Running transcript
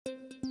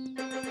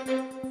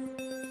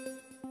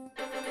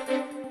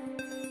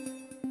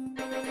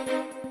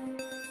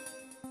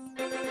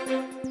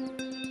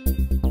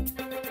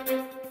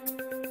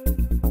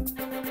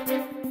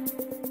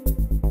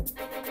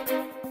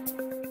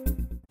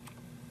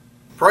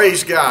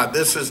Praise God.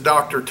 This is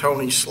Dr.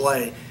 Tony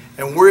Slay,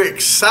 and we're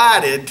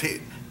excited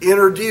to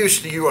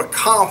introduce to you a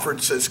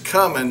conference that's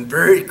coming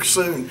very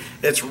soon.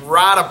 It's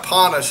right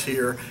upon us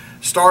here,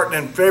 starting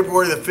in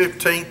February the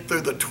 15th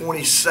through the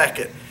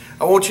 22nd.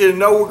 I want you to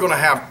know we're going to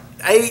have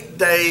 8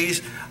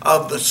 days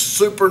of the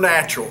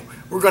supernatural.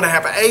 We're going to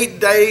have 8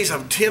 days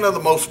of 10 of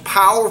the most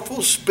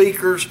powerful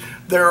speakers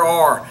there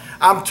are.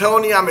 I'm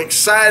telling you, I'm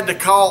excited to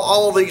call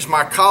all these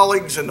my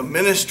colleagues in the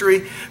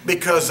ministry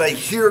because they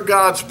hear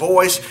God's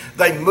voice,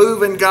 they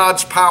move in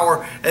God's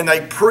power, and they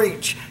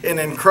preach in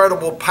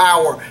incredible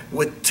power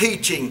with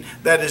teaching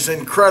that is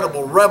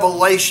incredible.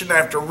 Revelation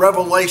after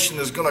revelation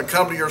is going to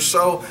come to your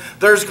soul.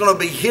 There's going to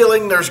be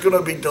healing. There's going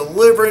to be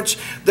deliverance.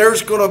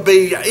 There's going to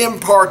be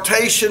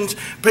impartations.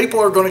 People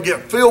are going to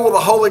get filled with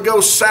the Holy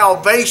Ghost.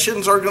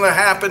 Salvations are going to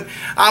happen.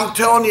 I'm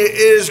telling you, it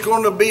is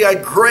going to be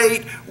a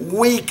great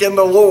week in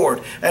the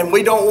Lord. And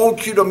we don't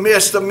want you to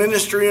miss the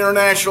Ministry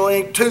International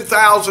Inc.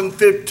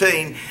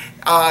 2015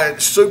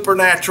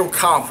 Supernatural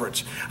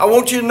Conference. I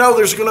want you to know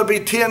there's going to be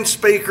 10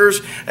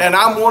 speakers, and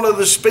I'm one of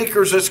the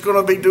speakers that's going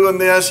to be doing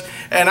this,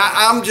 and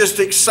I'm just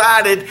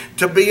excited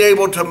to be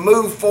able to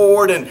move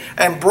forward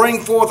and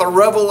bring forth a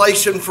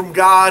revelation from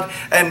God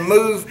and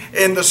move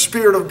in the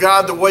Spirit of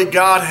God the way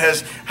God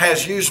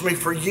has used me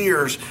for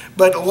years.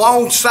 But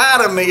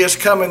alongside of me is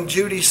coming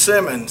Judy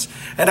Simmons,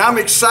 and I'm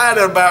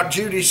excited about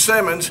Judy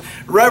Simmons.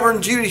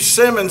 Reverend Judy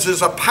Simmons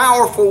is a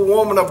powerful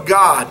woman of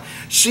God.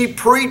 She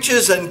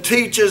preaches and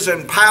teaches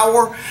in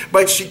power,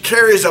 but she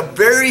carries a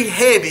very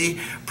heavy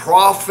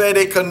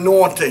prophetic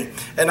anointing.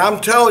 And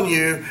I'm telling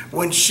you,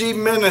 when she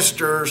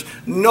ministers,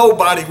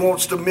 nobody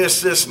wants to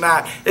miss this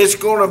night. It's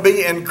going to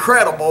be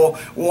incredible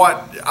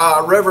what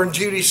Reverend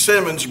Judy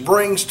Simmons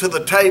brings to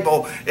the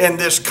table in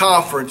this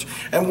conference.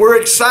 And we're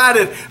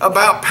excited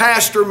about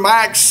Pastor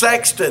Mike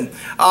Sexton.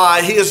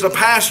 He is the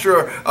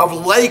pastor of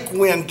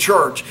Lakewind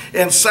Church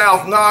in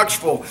South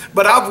Knoxville.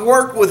 But I've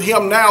worked with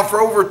him now for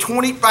over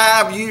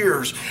 25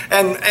 years.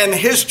 And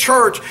his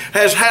church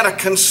has had a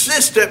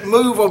consistent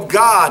move of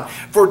God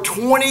for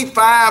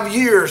 25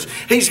 years.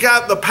 He's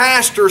got the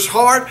pastor's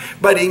heart,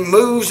 but he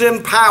moves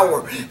in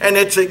power. And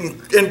it's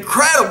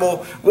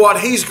incredible what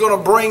he's going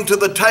to bring to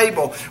the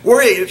table.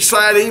 We're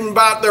excited even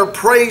about their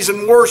praise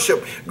and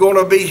worship going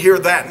to be here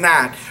that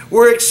night.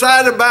 We're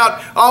excited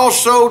about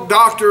also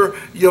Dr.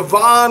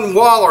 Yvonne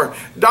Waller.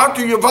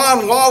 Dr.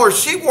 Yvonne Waller,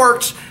 she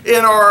works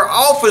in our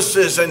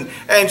offices and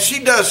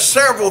she does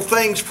several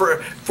things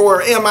for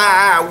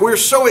MII. We're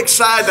so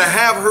excited to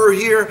have her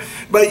here.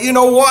 But you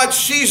know what?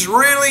 She's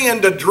really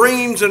into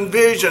dreams and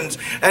visions.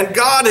 And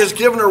God has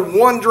given her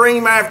one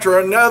dream after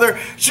another.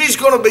 She's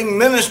going to be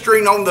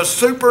ministering on the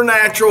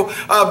supernatural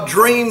of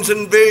dreams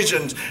and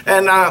visions.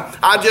 And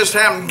I just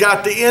haven't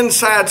got the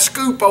inside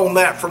scoop on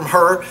that from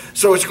her.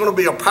 So it's going to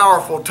be a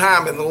powerful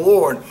time in the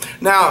Lord.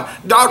 Now,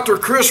 Dr.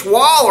 Chris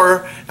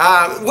Waller,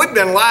 we've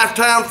been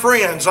lifetime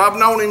friends. I've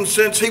known him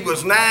since he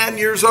was 9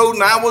 years old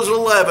and I was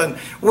 11.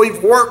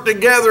 We've worked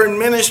together in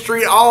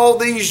ministry all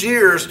these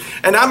years.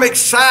 And I'm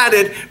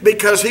excited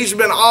because he's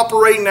been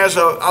operating as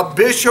a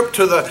bishop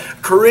to the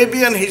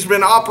Caribbean. He's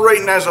been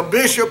operating as a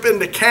bishop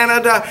into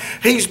Canada.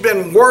 He's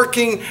been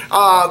working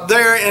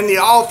there in the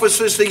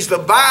offices. He's the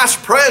vice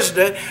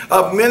president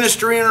of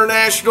Ministry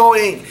International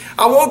Inc.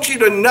 I want you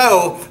to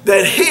know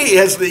that he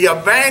is the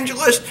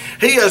evangelist.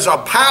 He is a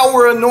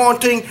power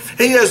anointing.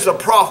 He is the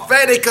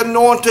prophetic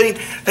anointing.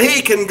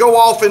 He can go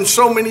off in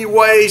so many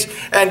ways,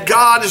 and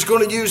God is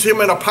going to use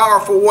him in a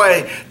powerful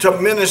way to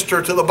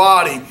minister to the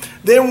body.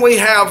 Then we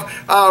have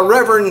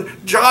Reverend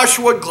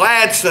Joshua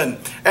Gladson,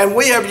 and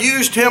we have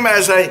used him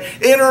as a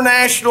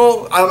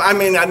national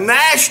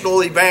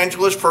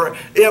evangelist for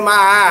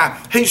MII.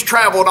 He's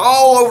traveled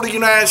all over the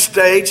United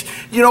States.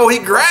 You know, he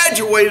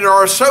graduated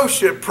our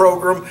associate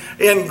program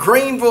in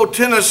Greenville,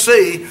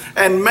 Tennessee,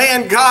 and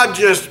man, God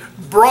just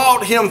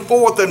brought him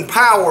forth in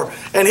power,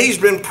 and he's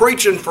been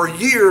preaching for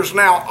years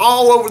now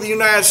all over the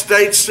United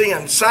States,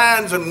 seeing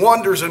signs and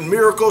wonders and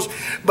miracles,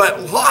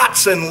 but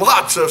lots and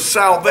lots of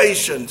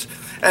salvations.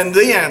 And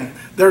then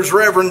there's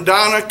Reverend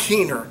Dona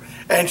Keener,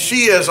 and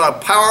she is a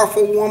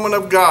powerful woman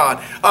of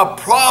God, a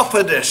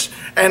prophetess.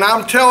 And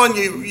I'm telling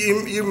you,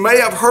 you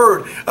may have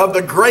heard of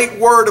the great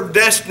word of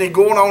destiny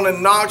going on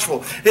in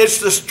Knoxville.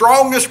 It's the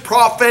strongest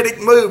prophetic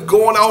move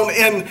going on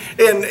in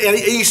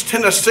East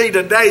Tennessee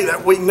today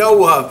that we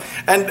know of.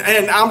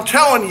 And I'm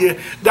telling you,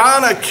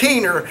 Dona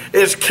Keener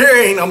is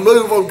carrying a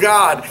move of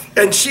God.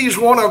 And she's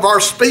one of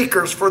our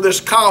speakers for this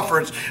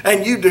conference.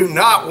 And you do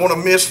not want to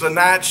miss the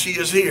night she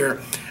is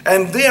here.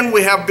 And then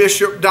we have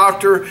Bishop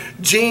Dr.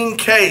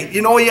 Cate.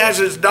 You know, he has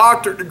his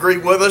doctorate degree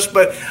with us,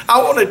 but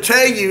I want to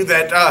tell you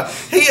that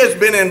he has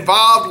been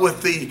involved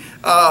with the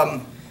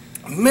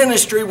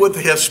ministry with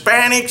the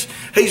Hispanics.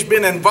 He's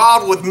been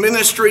involved with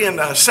ministry in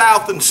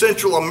South and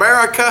Central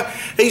America.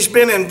 He's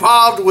been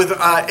involved with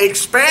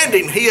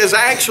expanding. He is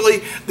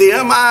actually the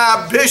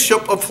MI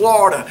Bishop of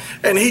Florida,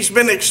 and he's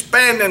been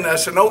expanding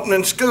us and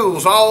opening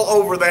schools all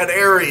over that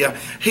area.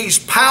 He's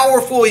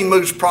powerful. He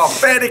moves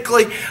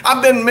prophetically.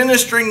 I've been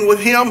ministering with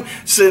him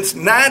since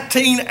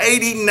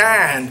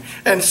 1989,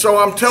 and so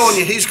I'm telling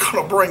you, he's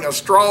going to bring a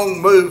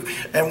strong move,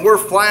 and we're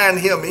flying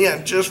him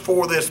in just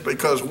for this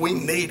because we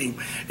need him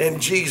in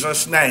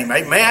Jesus' name.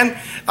 Amen.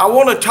 I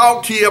want to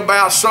talk to you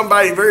about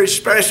somebody very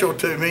special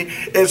to me.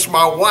 It's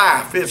my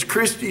wife. It's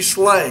Kristie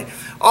Slay.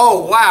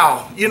 Oh,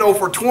 wow. You know,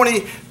 for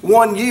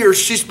 21 years,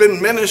 she's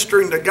been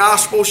ministering the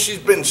gospel. She's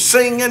been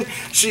singing.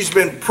 She's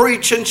been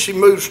preaching. She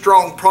moves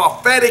strong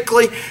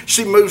prophetically.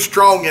 She moves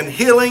strong in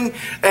healing.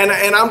 And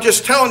I'm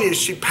just telling you,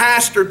 she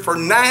pastored for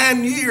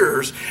 9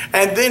 years.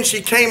 And then she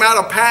came out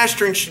of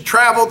pastoring. She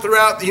traveled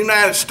throughout the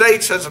United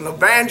States as an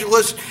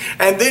evangelist.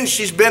 And then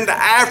she's been to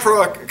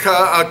Africa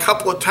a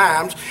couple of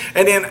times.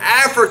 And in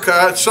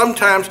Africa,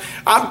 sometimes,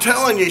 I'm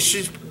telling you,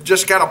 she's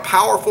just got a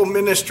powerful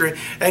ministry,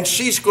 and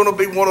she's going to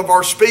be one of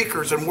our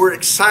speakers, and we're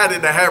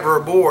excited to have her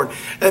aboard.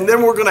 And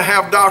then we're going to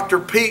have Dr.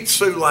 Pete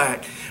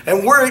Sulack,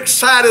 and we're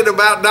excited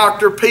about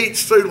Dr. Pete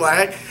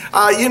Sulack.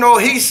 You know,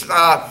 he's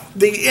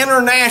the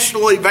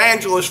international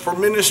evangelist for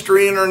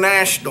Ministry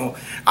International.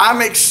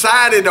 I'm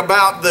excited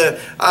about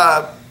the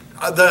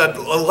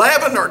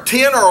 11 or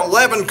 10 or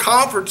 11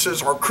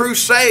 conferences or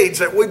crusades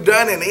that we've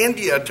done in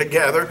India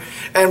together,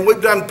 and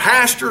we've done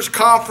pastors'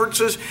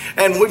 conferences,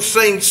 and we've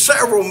seen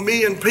several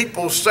million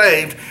people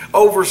saved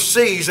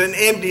overseas in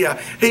India.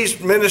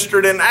 He's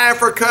ministered in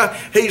Africa.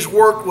 He's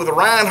worked with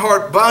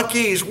Reinhard Bonnke.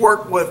 He's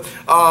worked with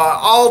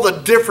all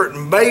the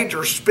different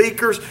major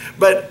speakers,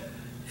 but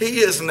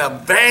he is an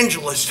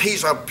evangelist.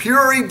 He's a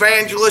pure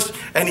evangelist,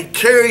 and he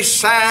carries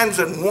signs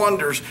and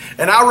wonders.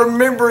 And I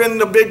remember in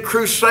the big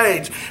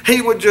crusades, he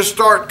would just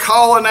start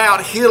calling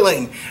out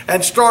healing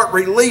and start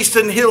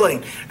releasing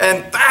healing.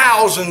 And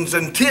thousands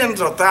and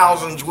tens of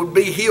thousands would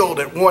be healed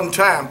at one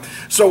time.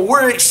 So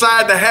we're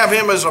excited to have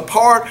him as a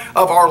part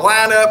of our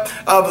lineup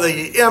of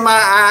the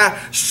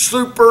MII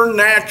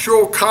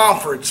Supernatural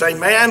Conference.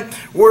 Amen.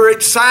 We're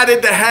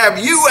excited to have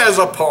you as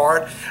a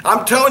part.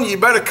 I'm telling you, you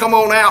better come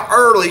on out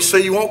early so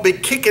you won't be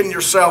kicking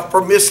yourself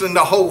for missing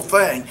the whole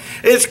thing.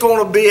 It's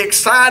going to be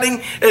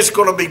exciting. It's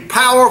going to be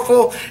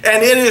powerful,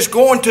 and it is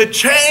going to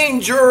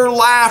change your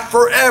life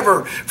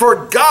forever.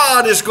 For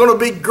God is going to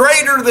be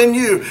greater than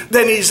you,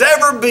 than he's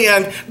ever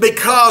been,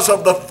 because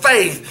of the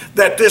faith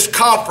that this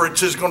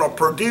conference is going to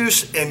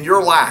produce in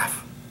your life.